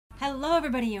Hello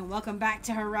everybody and welcome back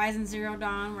to Horizon Zero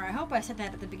Dawn, where I hope I said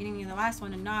that at the beginning of the last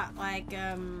one and not like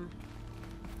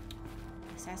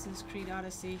Assassin's Creed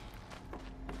Odyssey.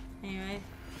 Anyway,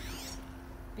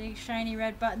 big shiny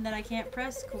red button that I can't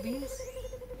press. Cool beans.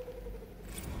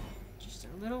 Just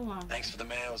a little long. Thanks for the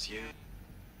mails, you.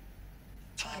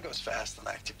 Time goes fast on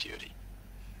active duty.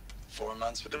 4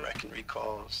 months with the wreck and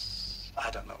recalls. I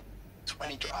don't know,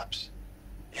 20 drops.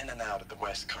 In and out of the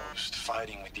West Coast,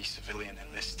 fighting with these civilian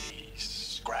enlistees,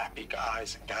 scrappy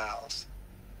guys and gals.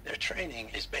 Their training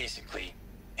is basically,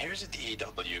 here's a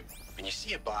DEW, when you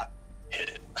see a bot, hit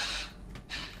it.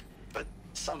 But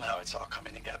somehow it's all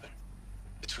coming together.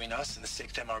 Between us and the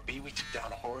 6th MRB, we took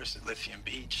down a horse at Lithium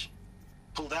Beach.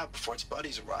 Pulled out before its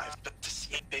buddies arrived, but to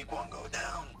see a big one go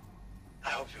down, I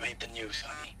hope you made the news,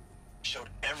 honey. Showed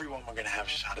everyone we're gonna have a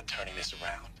shot at turning this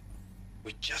around.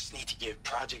 We just need to give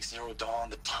Project Zero Dawn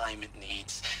the time it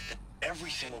needs, then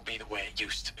everything will be the way it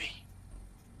used to be.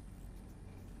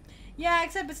 Yeah,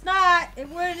 except it's not. It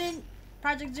wouldn't.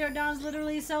 Project Zero Dawn's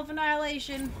literally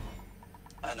self-annihilation.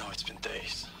 I know it's been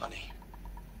days, honey.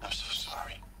 I'm so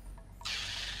sorry.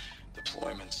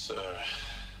 Deployments are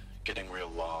getting real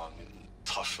long and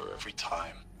tougher every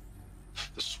time.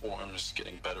 The swarm's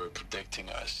getting better at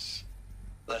predicting us.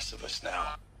 Less of us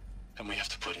now. And we have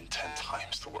to put in 10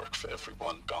 times the work for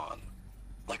everyone gone.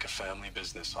 Like a family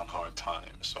business on hard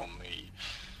times, only...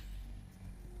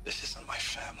 this isn't my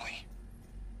family.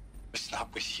 It's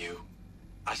not with you.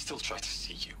 I still try to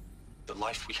see you. The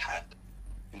life we had.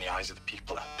 In the eyes of the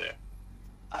people out there.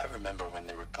 I remember when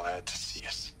they were glad to see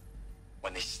us.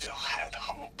 When they still had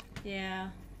hope. Yeah.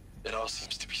 It all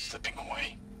seems to be slipping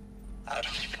away. I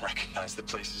don't even recognize the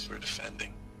places we're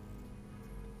defending.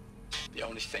 The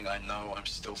only thing I know I'm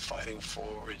still fighting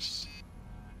for is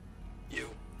you.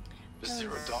 The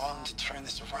Zero Dawn to turn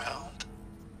this around.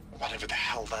 Whatever the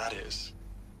hell that is.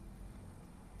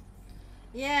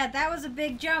 Yeah, that was a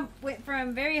big jump. Went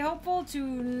from very hopeful to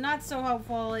not so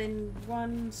hopeful in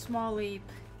one small leap.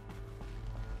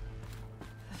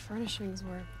 The furnishings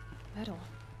were metal.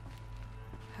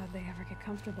 How'd they ever get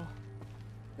comfortable?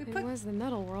 It was the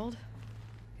metal world.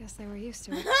 Guess they were used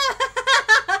to it.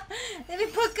 They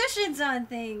put cushions on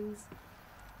things.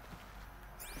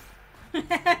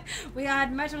 We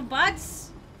had metal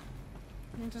butts.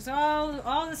 It was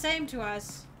all the same to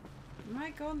us. Am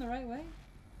I going the right way?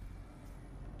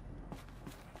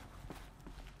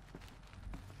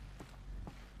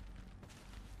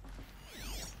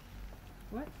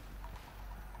 What?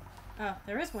 Oh,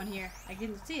 there is one here. I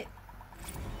didn't see it.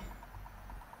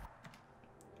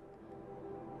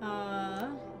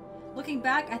 Looking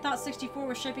back, I thought 64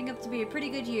 was shaping up to be a pretty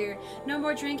good year. No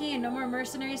more drinking and no more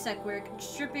mercenary sec work.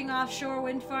 Stripping offshore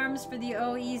wind farms for the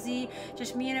OEZ.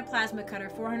 Just me and a plasma cutter,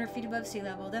 400 feet above sea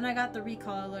level. Then I got the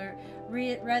recall alert.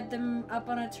 Read them up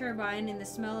on a turbine in the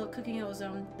smell of cooking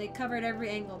ozone. They covered every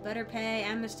angle. Better pay,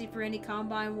 amnesty for any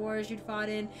combine wars you'd fought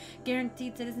in,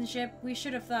 guaranteed citizenship. We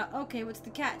should have thought, okay, what's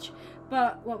the catch?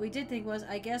 But what we did think was,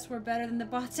 I guess we're better than the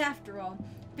bots after all.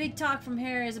 Big talk from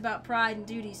Harris about pride and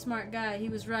duty. Smart guy. He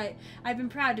was right. I've been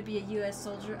proud to be a U.S.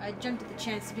 soldier. I jumped at the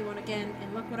chance to be one again,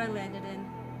 and look what I landed in.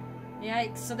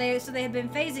 Yikes. So they have been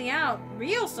phasing out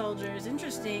real soldiers.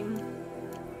 Interesting.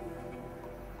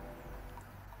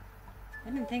 I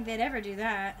didn't think they'd ever do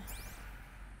that.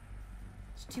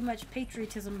 It's too much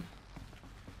patriotism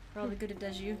for all the good it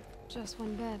does you. Just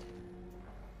one bed.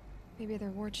 Maybe they're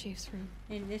war chief's room.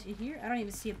 In here? I don't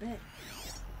even see a bed.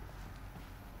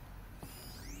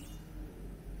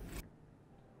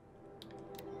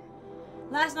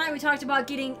 Last night we talked about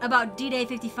D-Day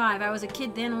 55. I was a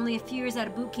kid then, only a few years out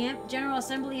of boot camp. General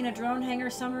assembly in a drone hangar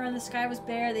somewhere and the sky was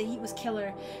bare, the heat was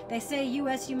killer. They say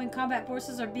U.S. human combat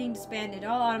forces are being disbanded,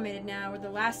 all automated now. We're the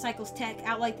last cycle's tech,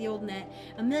 out like the old net.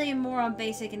 A million more on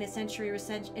basic in a century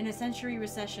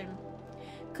recession.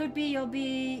 Could be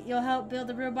you'll help build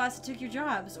the robots that took your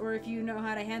jobs, or if you know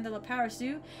how to handle a power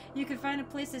suit, you could find a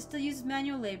place that still uses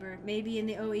manual labor, maybe in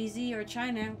the OEZ or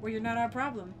China, where you're not our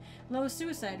problem. Low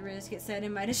suicide risk, it said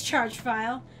in my discharge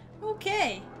file.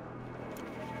 Okay.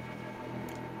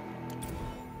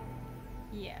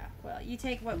 Yeah, well, you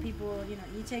take what people,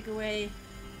 you take away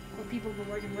what people have been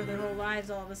working for their whole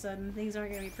lives all of a sudden, things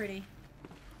aren't going to be pretty.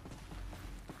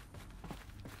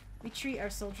 We treat our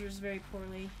soldiers very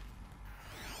poorly.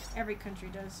 Every country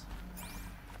does.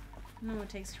 No one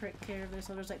takes care of their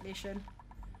soldiers like they should.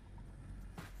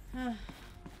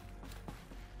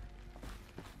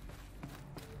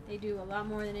 They do a lot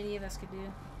more than any of us could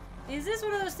do. Is this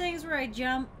one of those things where I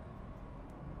jump?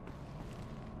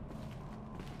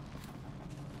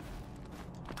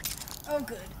 Oh,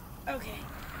 good. Okay.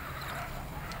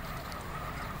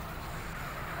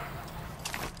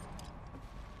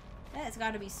 has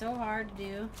got to be so hard to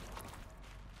do.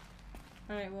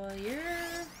 Alright, well, you're...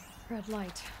 Red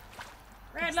light.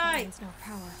 Red Guess that light! means no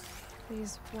power.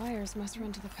 These wires must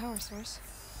run to the power source.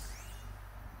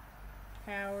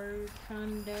 Power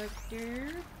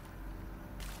conductor.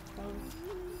 Oh.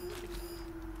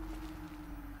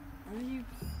 Are you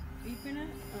beeping it?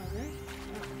 Oh, there?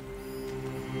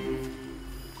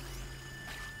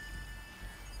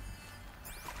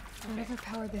 Whatever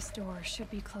powered this door should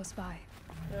be close by.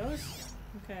 Those?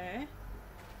 Okay.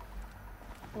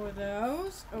 Or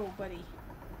those? Oh, buddy.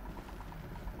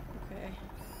 Okay.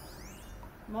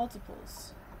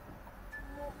 Multiples.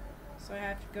 So I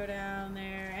have to go down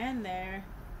there and there.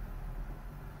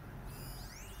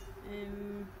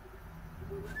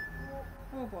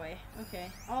 Oh boy.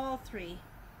 Okay. All three.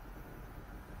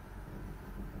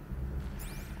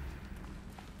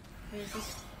 There's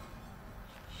this.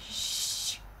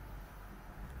 Shh.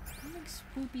 Don't make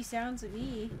spoopy sounds at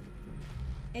me.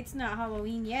 It's not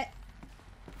Halloween yet.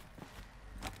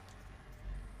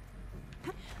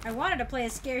 I wanted to play a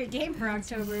scary game for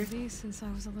October. Since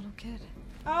I was a little kid.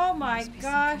 Oh my Must be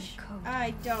some gosh. kind of code.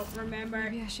 I don't remember.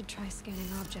 Maybe I should try scanning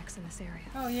objects in this area.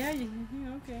 Oh yeah, yeah,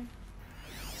 okay.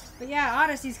 But yeah,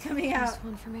 Odyssey's coming out. Useful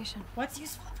information. What's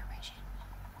useful information?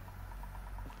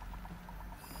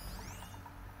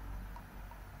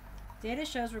 Data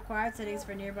shows required settings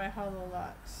for nearby hollow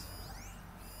locks.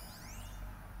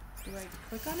 Do I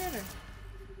click on it or?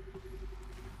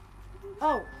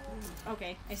 Oh,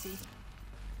 okay, I see.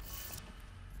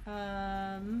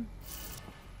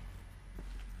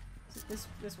 Is it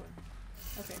this one?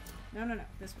 Okay. No,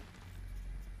 this one.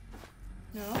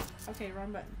 No. Okay,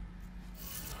 wrong button.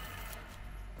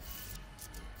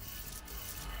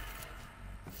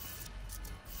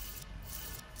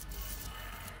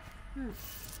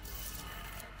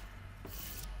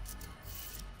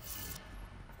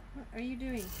 What are you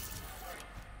doing?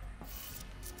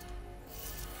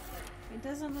 It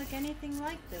doesn't look anything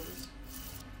like those.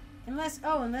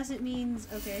 Unless it means,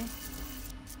 okay.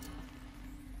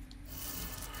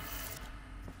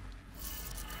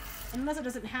 Unless it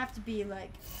doesn't have to be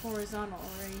like horizontal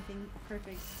or anything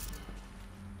perfect.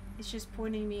 It's just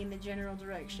pointing me in the general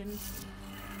direction.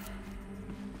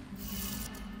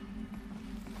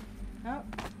 Oh.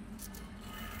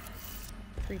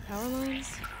 3 power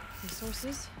lines, 3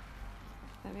 sources.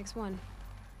 That makes 1.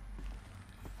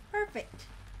 Perfect.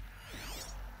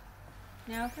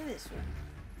 Now for this one.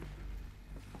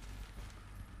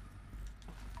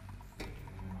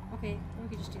 Okay, we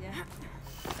could just do that.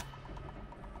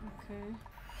 Okay.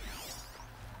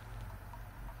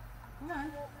 Come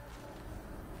on.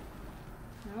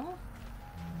 No?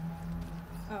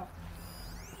 Oh.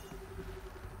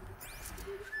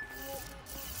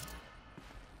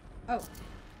 Oh.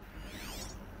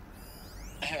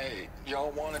 Hey,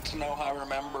 y'all wanted to know how I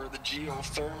remember the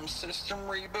geotherm system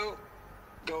reboot?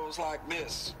 Goes like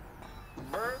this.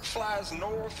 Bird flies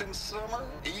north in summer,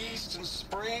 east in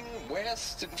spring,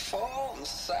 west in fall, and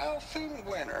south in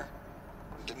winter.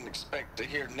 Didn't expect to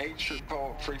hear nature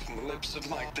poetry from the lips of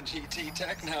Mike the GT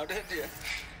Tech now, did you?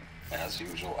 As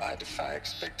usual, I defy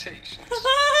expectations.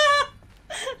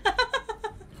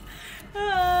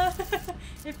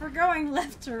 If we're going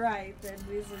left to right, then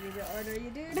this will be the order you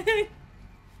do.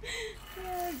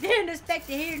 Didn't expect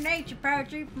to hear nature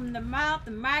poetry from the mouth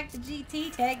of Mike the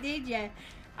GT Tech, did ya?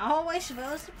 Always full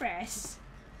of surprise.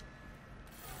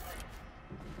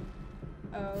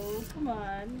 Oh, come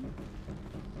on.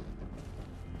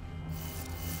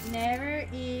 Never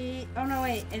eat. Oh no,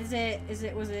 wait. Was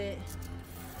it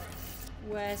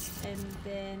west and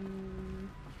then?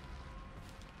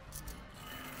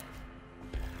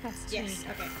 That's 2. Yes.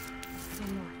 Okay.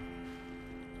 1 more.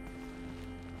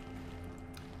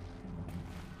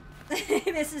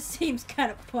 Seems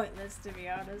kind of pointless, to be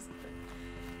honest. But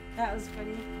that was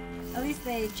funny. At least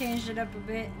they changed it up a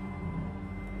bit.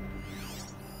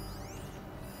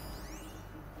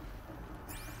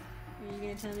 Are you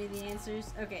gonna tell me the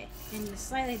answers? Okay, in a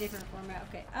slightly different format.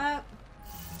 Okay, up.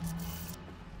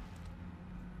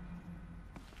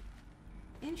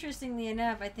 Interestingly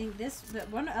enough, I think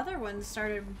one other one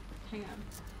started. Hang on.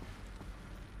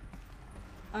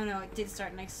 Oh no, it did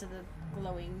start next to the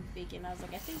glowing beacon. I was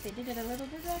like, I think they did it a little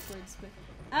bit backwards, but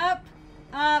up,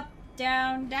 up,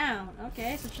 down, down.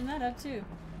 Okay, switching that up too.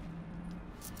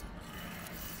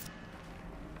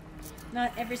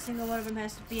 Not every single one of them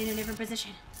has to be in a different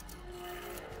position.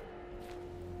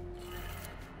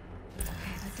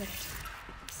 Okay, that did it.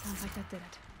 Sounds like that did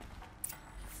it.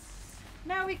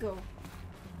 Now we go.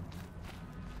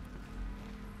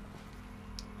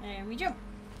 And we jump.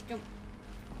 Jump.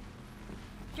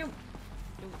 Jump.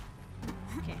 Jump.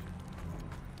 Okay.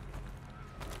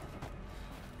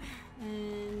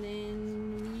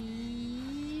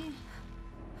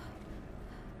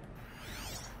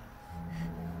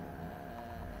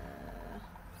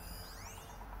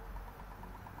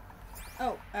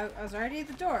 Oh, I was already at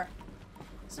the door.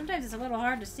 Sometimes it's a little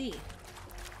hard to see.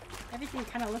 Everything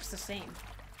kind of looks the same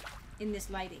in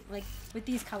this lighting, like with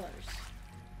these colors.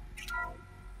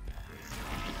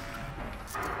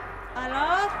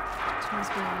 Hello? Tools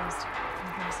being used.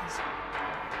 And voices.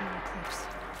 No eclipse.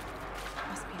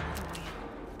 Must be another way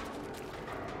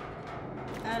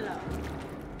in. Hello.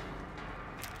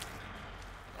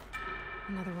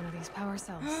 Another one of these power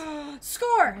cells.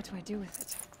 Score! What do I do with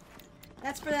it?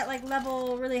 That's for that like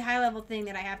level, really high level thing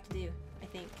that I have to do, I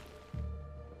think.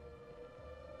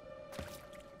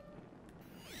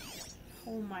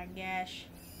 Oh my gosh.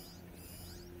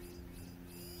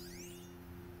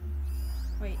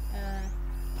 Wait,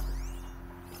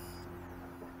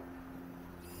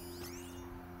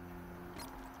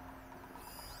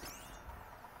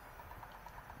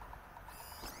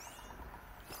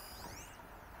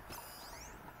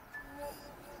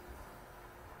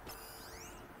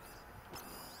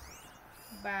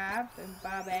 Bob and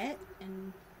Bobette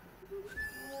and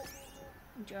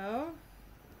Joe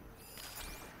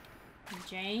and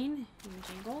Jane and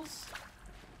Jingles.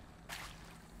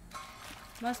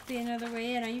 Must be another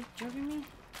way in. Are you joking me?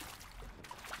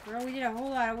 Girl, we did a whole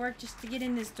lot of work just to get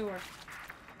in this door.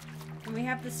 And we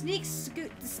have the sneak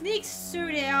suit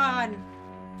on.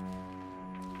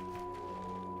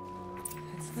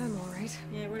 It's them, all right.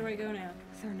 Yeah, where do I go now?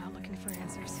 They're not looking for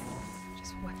answers.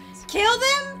 Just weapons. Kill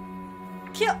them?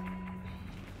 Kill.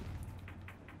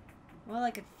 Well,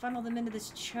 I could funnel them into this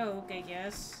choke, I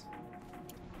guess.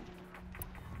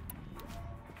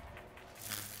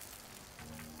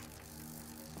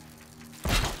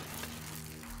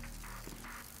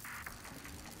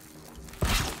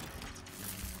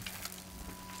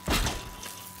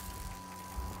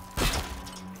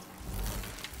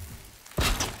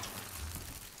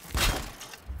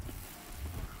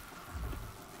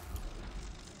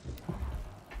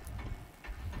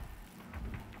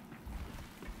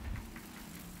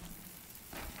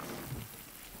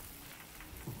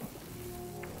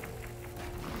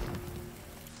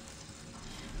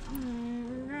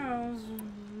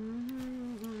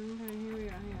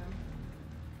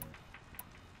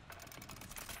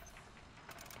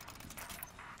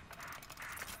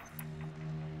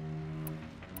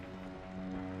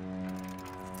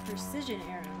 Precision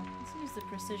arrow. Let's use the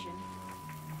precision.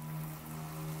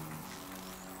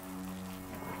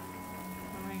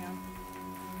 Oh, hang on.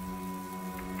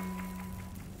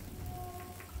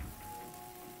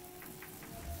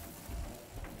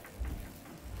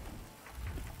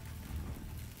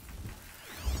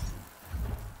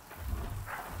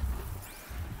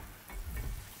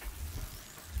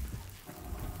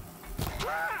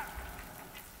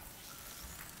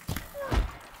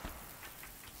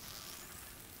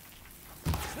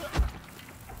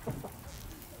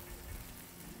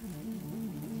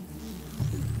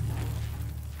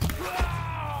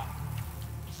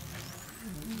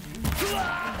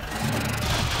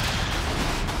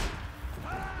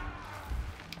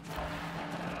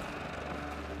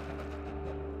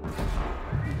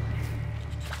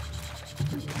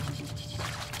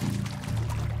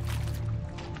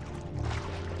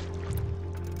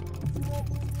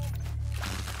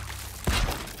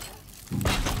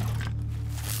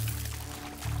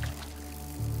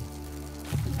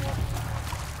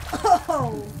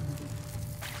 Oh!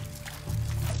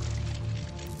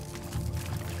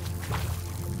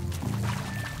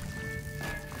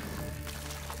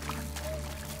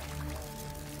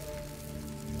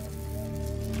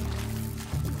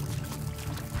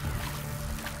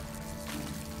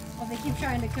 Oh, they keep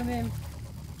trying to come in.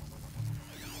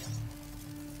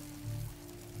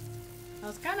 I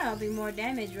was kind of hoping more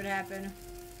damage would happen.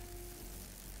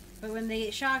 But when they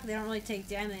get shocked, they don't really take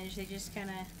damage. They just kind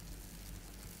of...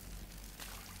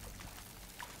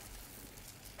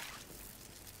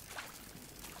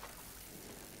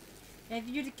 If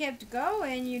you'd kept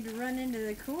going, you'd run into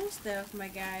the cool stuff, my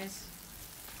guys.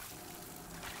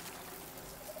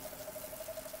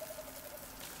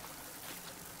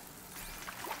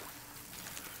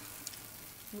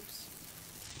 Oops.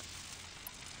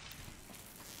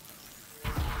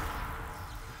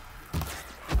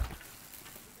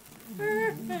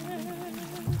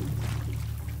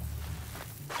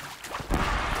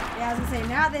 Yeah, I was gonna say,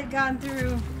 now they've gone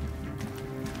through.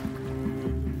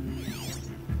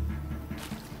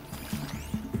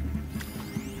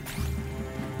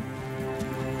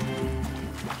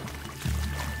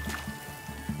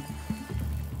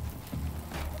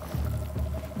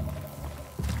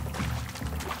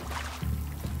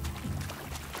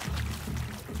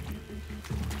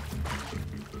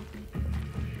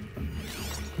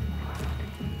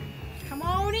 Come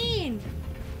on in.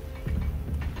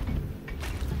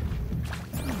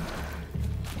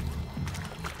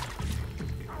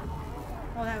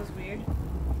 weird.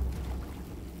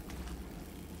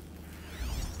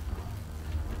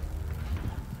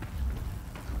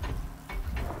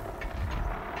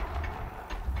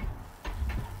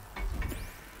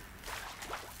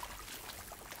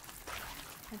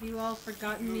 Have you all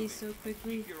forgotten me so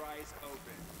quickly? Keep your eyes open.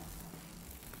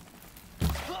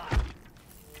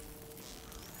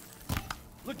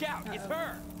 Look out! It's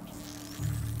her!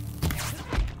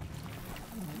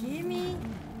 Gimme!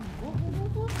 Whoop,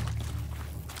 whoop, whoop, whoop.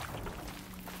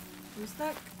 I'm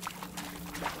stuck.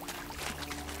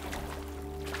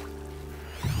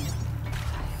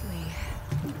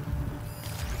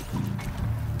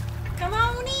 Come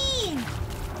on in!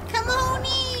 Come on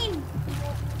in!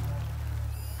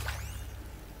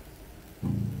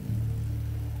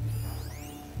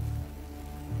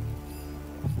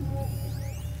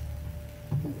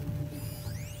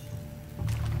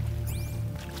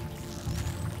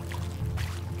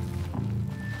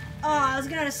 Oh, I was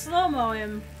gonna slow-mo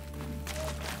him.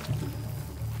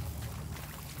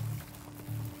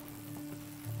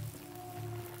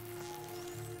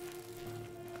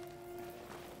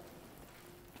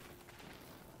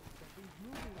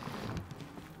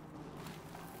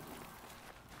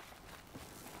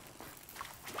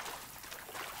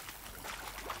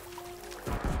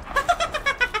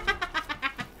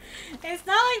 It's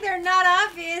not like they're not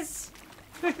obvious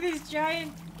with these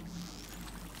giant...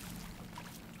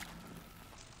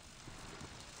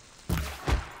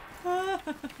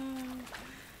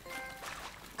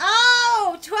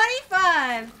 Oh,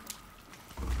 25!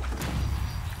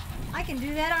 I can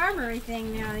do that armory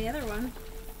thing now, the other one.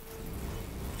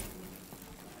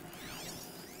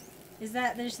 Is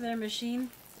that just their machine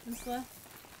and stuff?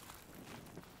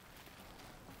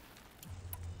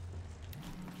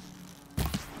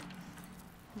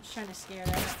 I'm just trying to scare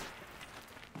that.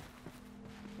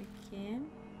 If I can.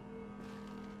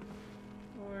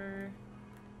 Or...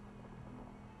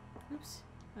 Oops.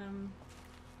 I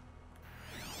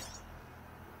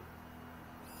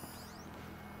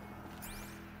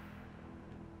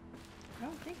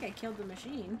don't think I killed the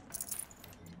machine.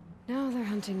 Now they're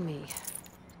hunting me.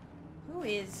 Who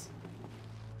is?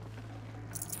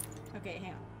 Okay,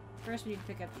 hang on. First we need to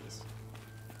pick up these.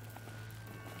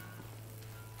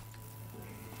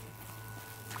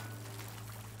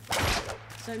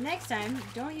 So next time,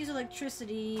 don't use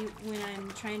electricity when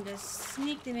I'm trying to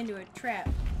sneak them into a trap.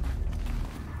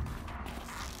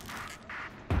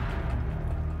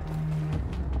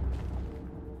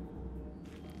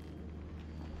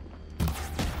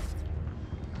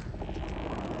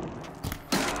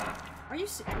 Are you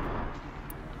It's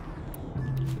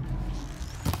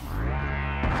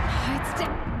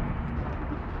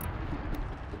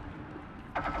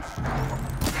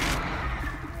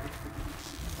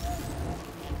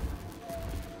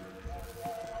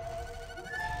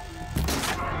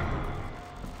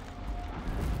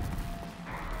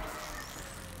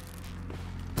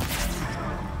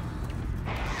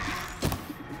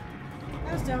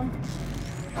That was dumb.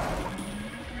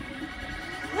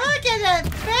 Look at that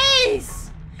face!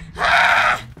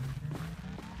 Ah!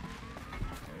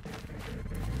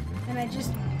 And I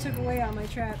just took away all my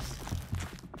traps.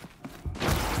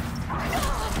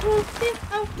 Oh,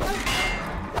 oh, oh.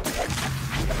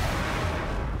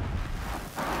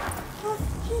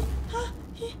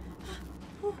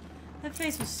 Oh, that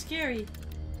face was scary.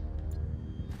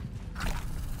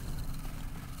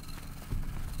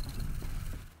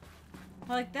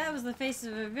 Like, that was the face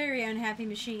of a very unhappy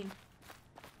machine.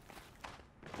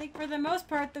 Like, for the most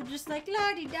part, they're just like,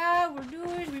 la-di-da, we're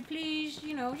doing as we please,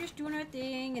 you know, just doing our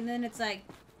thing. And then it's like,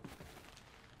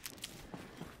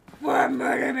 we're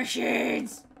murder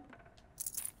machines!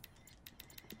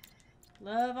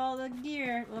 Love all the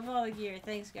gear. Love all the gear.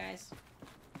 Thanks, guys.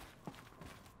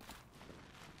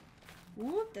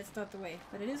 Whoop, that's not the way.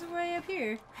 But it is a way up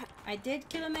here. I did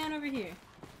kill a man over here.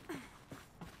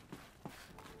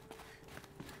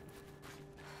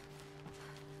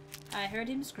 I heard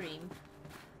him scream.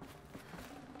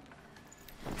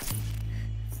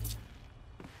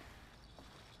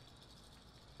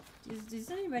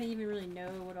 Does anybody even really know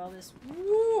what all this...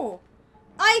 Whoa!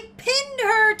 I pinned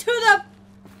her to the...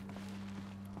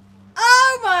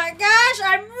 Oh my gosh!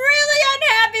 I'm really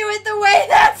unhappy with the way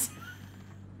that's...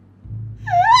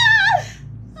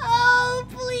 Oh,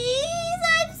 please!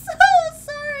 I'm so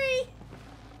sorry!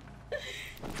 You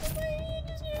just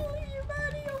need to leave your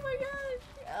body. Oh my gosh!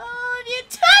 Oh, if you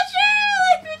touch her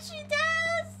like what she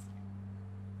does!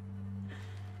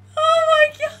 Oh my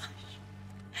gosh!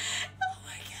 Oh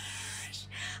my gosh!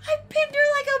 I pinned her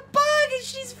like a bug and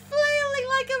she's flailing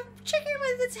like a chicken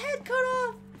with its head cut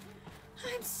off!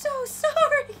 I'm so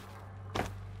sorry!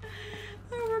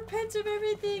 I repent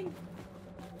everything.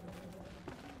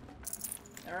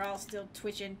 They're all still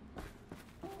twitching.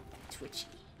 Twitchy.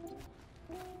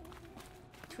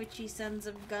 Twitchy sons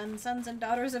of guns. Sons and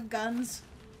daughters of guns.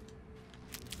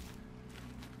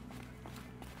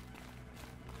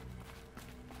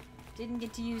 Didn't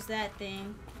get to use that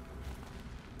thing.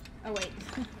 Oh, wait.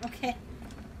 Okay.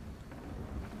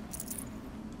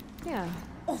 Yeah,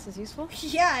 this is useful.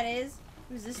 Yeah, it is.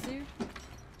 Who's this dude?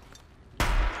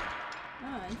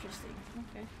 Oh, interesting.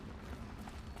 Okay.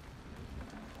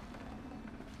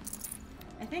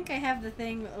 I think I have the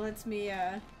thing that lets me,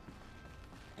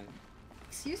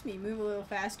 excuse me, move a little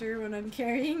faster when I'm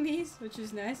carrying these, which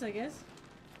is nice, I guess.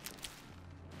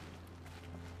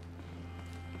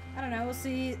 I don't know, we'll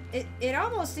see. It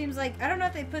almost seems like, I don't know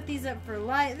if they put these up for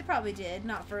light. They probably did,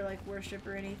 not for, like, worship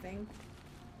or anything.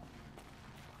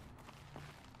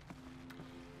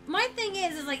 My thing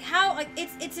is like how, like,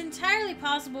 it's entirely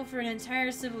possible for an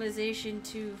entire civilization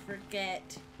to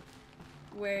forget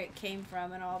where it came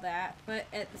from and all that, but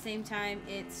at the same time,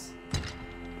 it's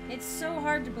so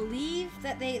hard to believe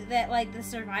that like the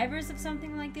survivors of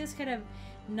something like this could have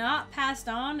not passed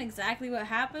on exactly what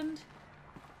happened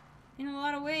in a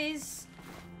lot of ways.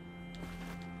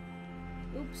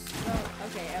 Oops. Oh,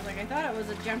 okay. I was like, I thought it was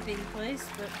a jumping place,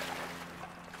 but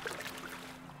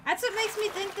that's what makes me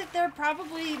think that they're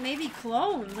probably maybe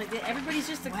clones. Like, that everybody's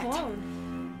just a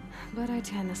clone. But I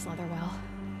tan this leather well.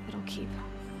 It'll keep.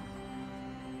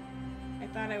 I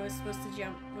thought I was supposed to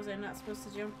jump. Was I not supposed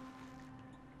to jump?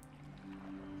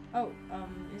 Oh,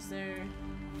 is there...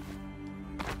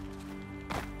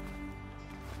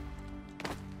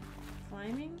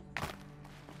 climbing?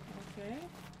 Okay.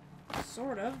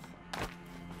 Sort of.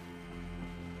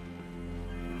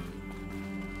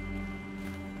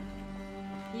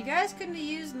 You guys couldn't have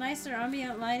used nicer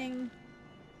ambient lighting?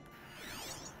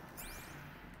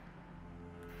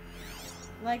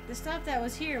 Like, the stuff that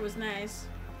was here was nice.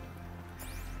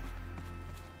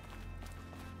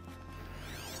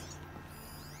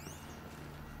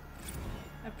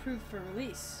 Approved for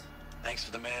release. Thanks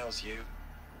for the mails, you.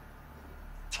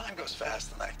 Time goes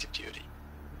fast on active duty.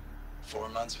 4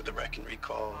 months with the wrecking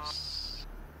recalls,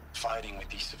 fighting with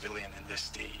these civilian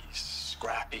enlistees,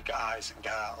 scrappy guys and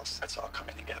gals. That's all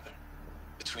coming together.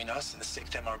 Between us and the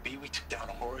 6th MRB, we took down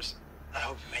a horse. I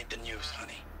hope it made the news,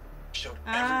 honey. Showed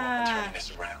everyone we're turning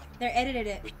this around. They edited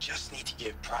it. We just need to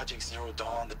give Project Zero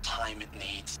Dawn the time it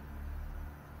needs.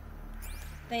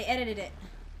 They edited it.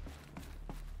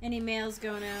 Any mails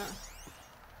going out?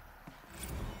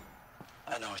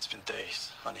 I know it's been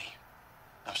days, honey.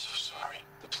 I'm so sorry.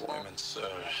 Deployments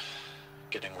are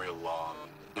getting real long.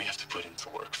 We have to put in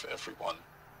for work for everyone.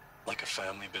 Like a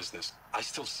family business. I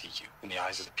still see you in the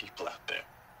eyes of the people out there.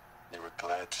 They were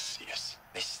glad to see us.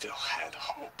 They still had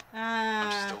hope.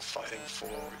 I'm still fighting for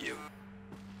you.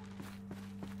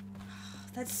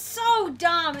 That's so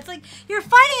dumb. It's like, you're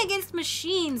fighting against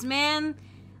machines, man.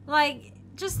 Like,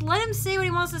 just let him say what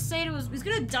he wants to say to his... He's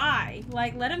gonna die.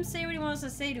 Like, let him say what he wants to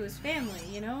say to his family,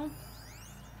 you know?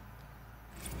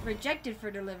 Rejected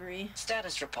for delivery.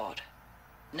 Status report.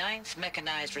 9th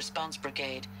Mechanized Response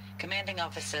Brigade, Commanding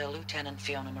Officer Lieutenant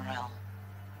Fiona Morell.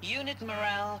 Unit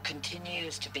morale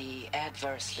continues to be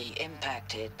adversely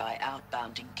impacted by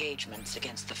outbound engagements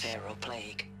against the Pharaoh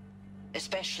Plague,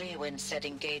 especially when said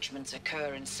engagements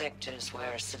occur in sectors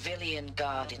where civilian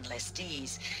guard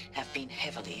enlistees have been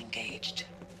heavily engaged.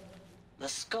 The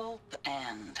scope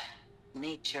and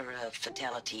nature of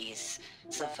fatalities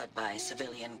suffered by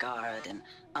civilian guard and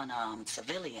unarmed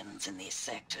civilians in these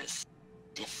sectors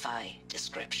defy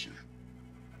description.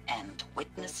 And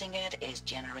witnessing it is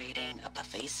generating a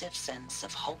pervasive sense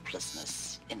of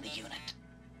hopelessness in the unit.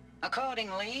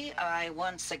 Accordingly, I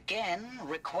once again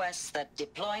request that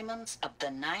deployments of the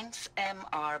 9th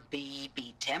MRB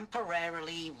be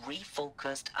temporarily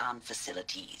refocused on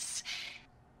facilities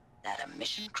that are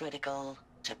mission critical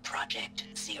to Project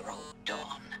Zero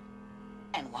Dawn.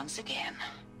 And once again,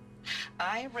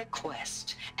 I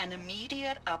request an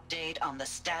immediate update on the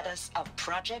status of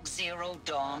Project Zero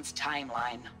Dawn's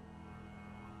timeline.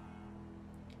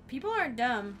 People aren't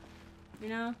dumb, you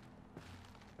know?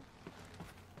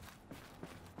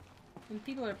 And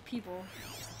people are people.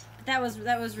 But that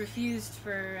was refused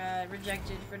for,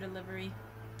 rejected for delivery.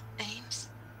 Ames,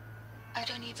 I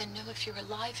don't even know if you're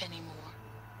alive anymore.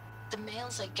 The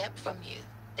mails I get from you,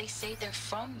 they say they're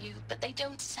from you, but they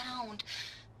don't sound...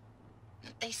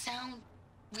 They sound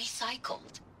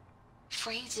recycled.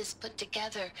 Phrases put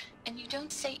together, and you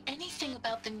don't say anything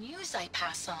about the news I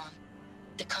pass on.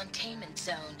 The containment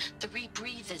zone, the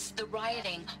rebreathers, the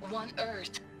rioting, One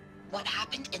Earth. What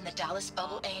happened in the Dallas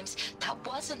bubble, Ames, that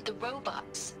wasn't the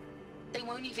robots. They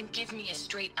won't even give me a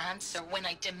straight answer when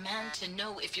I demand to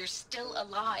know if you're still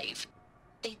alive.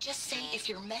 They just say if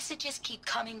your messages keep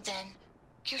coming, then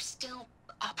you're still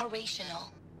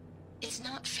operational. It's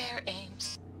not fair,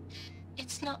 Ames.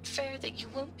 It's not fair that you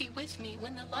won't be with me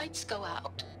when the lights go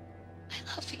out.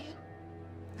 I love you.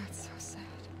 That's so sad.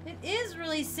 It is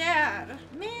really sad.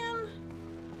 Man.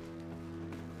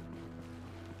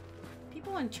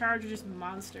 People in charge are just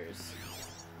monsters.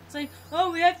 It's like,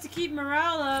 oh, we have to keep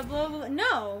morale up, blah, blah, blah.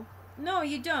 No. No,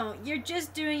 you don't. You're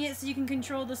just doing it so you can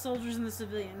control the soldiers and the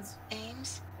civilians.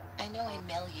 Ames, I know I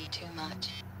mail you too much.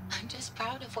 I'm just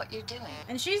proud of what you're doing.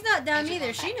 And she's not dumb Everyone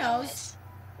either. She back knows. knows.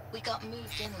 We got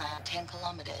moved inland 10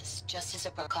 kilometers, just as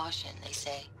a precaution, they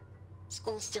say.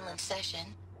 School's still in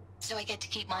session, so I get to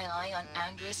keep my eye on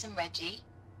Andres and Reggie.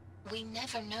 We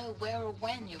never know where or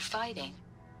when you're fighting,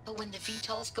 but when the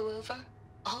VTOLs go over,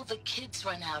 all the kids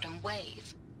run out and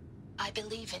wave. I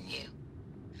believe in you.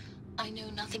 I know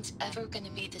nothing's ever gonna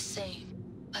be the same,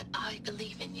 but I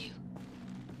believe in you.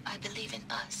 I believe in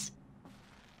us.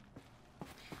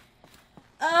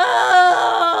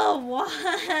 Oh,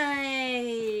 why?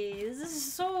 This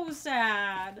is so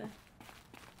sad.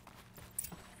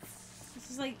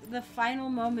 This is like the final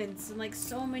moments, and like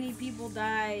so many people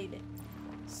died.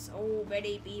 So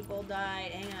many people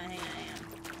died. Hang on, hang on, hang on.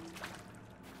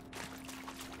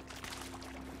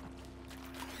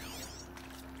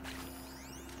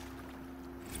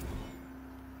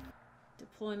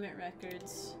 Deployment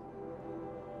records.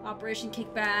 Operation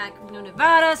Kickback, Reno,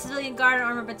 Nevada, Civilian Guard and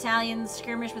Armored Battalions,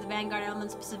 skirmish with Vanguard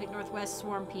elements, Pacific Northwest,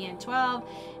 Swarm PN-12.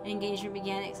 Engagement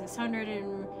began at 600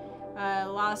 and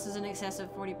losses in excess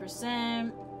of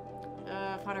 40%.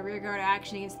 Fought a rearguard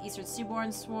action against the Eastern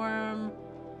Seaborne Swarm.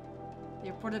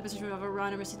 They reported the position of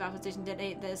overrun and received Alpha Station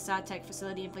detonate the SATEC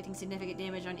facility, inflicting significant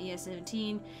damage on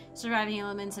ES-17. Surviving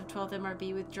elements of 12th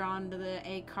MRB withdrawn to the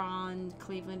Akron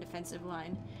Cleveland defensive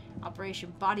line.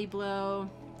 Operation Body Blow.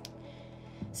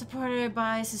 Supported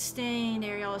by sustained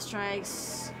aerial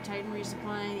strikes, Titan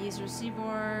resupplying the Eastern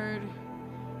Seaboard.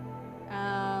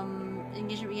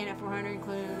 Engagement began at 400,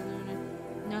 including.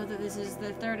 Note that this is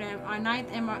the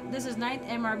ninth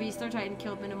MRB's third Titan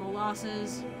killed, minimal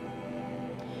losses.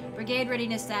 Brigade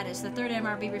readiness status. The 3rd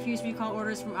MRB refused to recall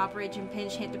orders from Operation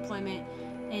Pinch Hit deployment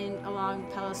along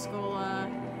Pelascola,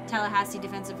 Tallahassee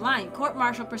defensive line.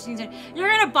 Court-martial proceedings. You're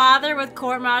gonna bother with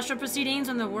court-martial proceedings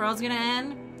when the world's gonna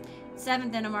end?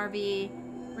 7th NMRB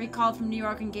recalled from New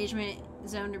York engagement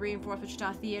zone to reinforce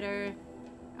Wichita Theater.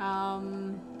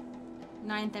 9th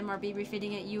MRB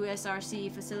refitting at USRC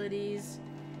facilities.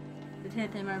 The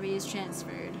 10th MRB is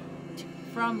transferred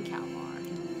from Kalmar.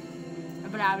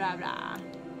 Blah blah blah.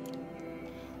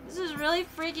 This is really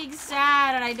freaking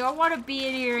sad, and I don't want to be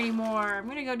in here anymore. I'm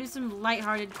gonna go do some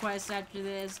lighthearted quests after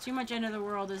this. Too much End of the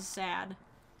World is sad.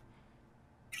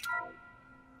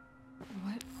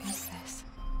 What is this?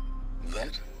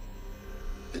 That?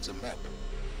 It's a map.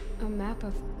 A map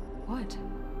of what?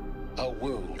 Our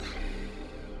world.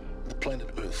 The planet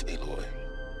Earth, Aloy.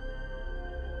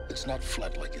 It's not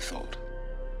flat like you thought.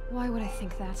 Why would I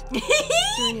think that?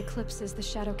 During eclipses, the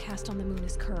shadow cast on the moon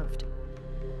is curved.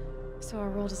 So our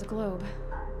world is a globe.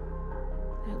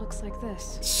 And it looks like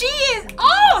this. She is...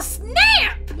 Oh,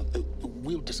 snap!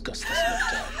 We'll discuss this another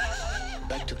time.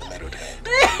 Back to the matter at hand.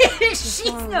 She's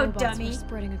no robots dummy. were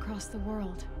spreading across the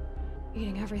world,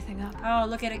 eating everything up. Oh,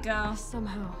 look at it go.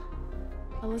 Somehow,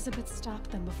 Elizabeth stopped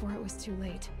them before it was too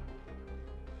late.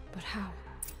 But how?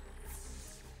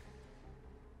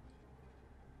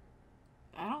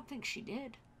 I don't think she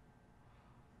did.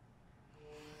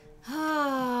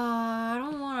 I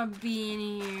don't want to be in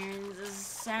here. It's a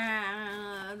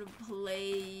sad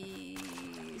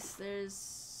place.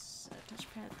 There's a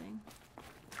touchpad thing.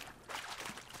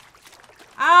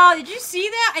 Oh, did you see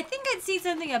that? I think I'd seen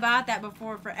something about that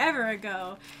before, forever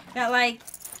ago. That, like,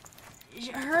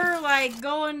 her, like,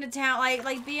 going to town,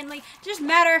 like being, like, just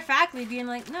matter-of-factly being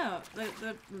like, no,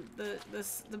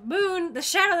 the moon, the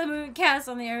shadow of the moon cast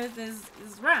on the Earth is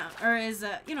round, or is,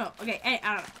 you know, okay,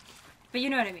 I don't know. But you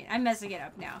know what I mean. I'm messing it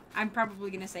up now. I'm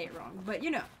probably gonna say it wrong, but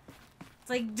you know. It's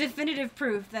like definitive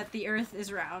proof that the Earth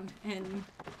is round, and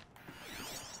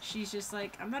she's just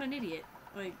like, I'm not an idiot.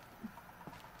 Like,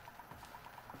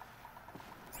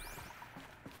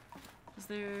 is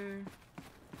there...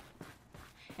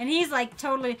 And he's like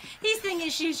totally, he's thinking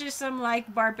she's just some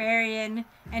like barbarian,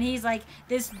 and he's like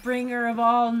this bringer of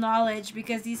all knowledge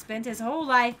because he spent his whole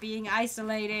life being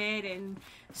isolated and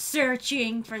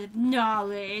searching for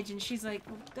knowledge, and she's like,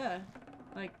 well, duh.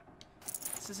 Like,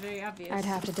 this is very obvious. I'd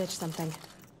have to ditch something.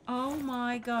 Oh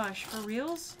my gosh, for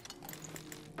reals?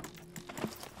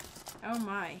 Oh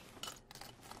my.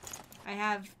 I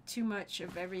have too much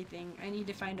of everything. I need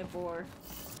to find a boar.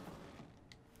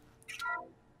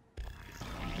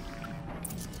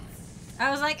 I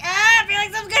was like, ah, I feel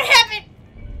like something's gonna happen!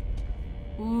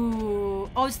 Ooh.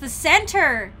 Oh, it's the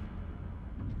center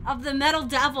of the metal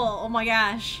devil. Oh my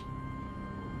gosh.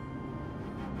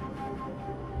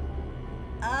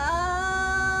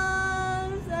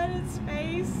 Oh, is that its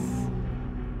face?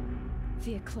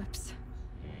 The eclipse.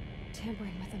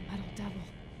 Tampering with the metal devil.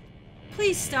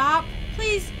 Please stop.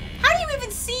 Please. How do you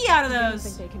even see out of They don't those?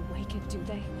 think they can wake it, do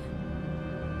they?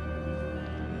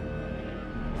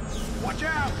 Watch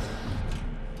out!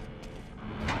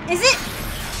 Is it?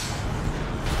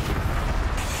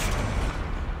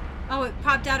 Oh, it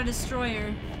popped out a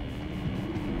destroyer.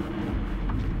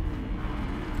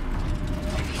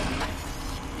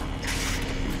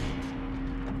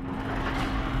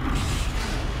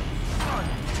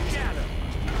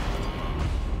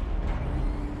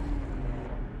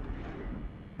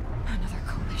 Another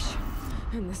collision.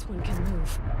 And this one can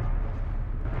move.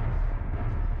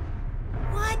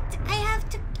 What? I have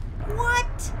to...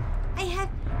 What? I have...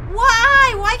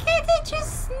 Why? Why can't they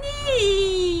just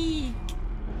sneak?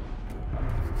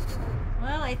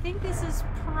 Well, I think this is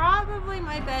probably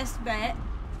my best bet.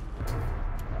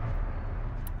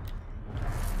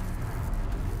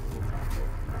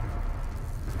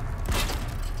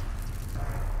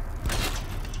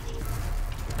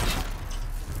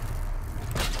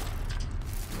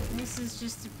 This is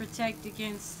just to protect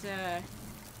against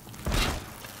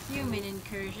human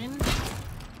incursion.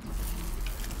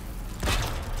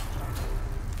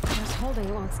 Just holding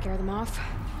it won't scare them off.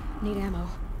 Need ammo.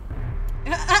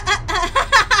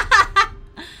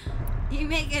 You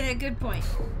make it a good point.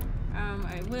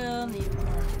 I will need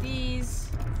more of these.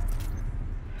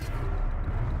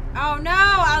 Oh no!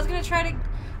 I was gonna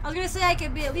say I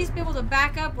could at least be able to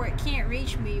back up where it can't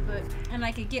reach me, and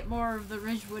I could get more of the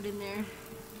ridgewood in there.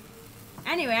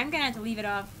 Anyway, I'm gonna have to leave it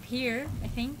off here, I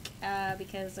think,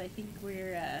 because I think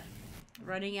we're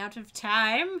running out of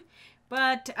time.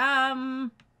 But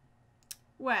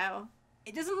well,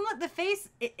 it doesn't look the face.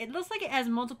 It looks like it has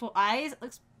multiple eyes. It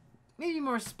looks maybe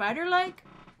more spider-like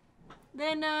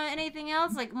than anything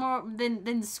else, like more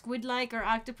than squid-like or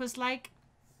octopus-like,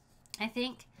 I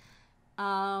think.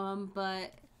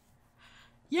 But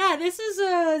yeah, this is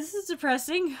a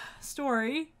depressing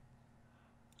story.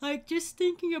 Like, just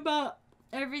thinking about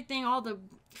everything, all the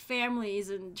families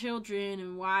and children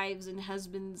and wives and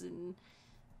husbands and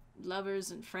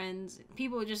lovers and friends,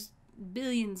 people, just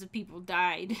billions of people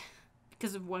died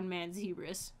because of one man's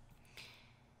hubris.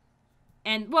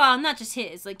 And, well, not just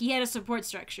his. Like, he had a support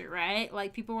structure, right?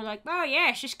 Like, people were like, oh,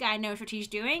 yes, this guy knows what he's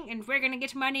doing, and we're gonna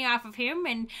get money off of him,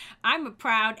 and I'm a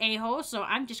proud a-hole, so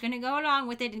I'm just gonna go along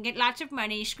with it and get lots of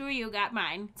money. Screw you, got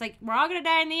mine. It's like, we're all gonna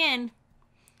die in the end.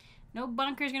 No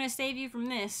bunker's gonna save you from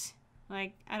this.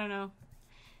 Like, I don't know.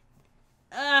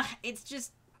 It's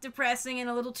just depressing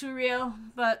and a little too real.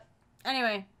 But,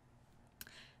 anyway.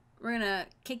 We're gonna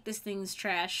kick this thing's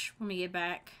trash when we get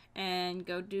back and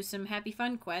go do some happy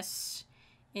fun quests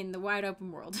in the wide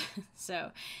open world.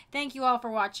 So, thank you all for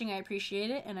watching. I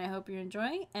appreciate it, and I hope you're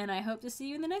enjoying, and I hope to see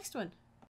you in the next one.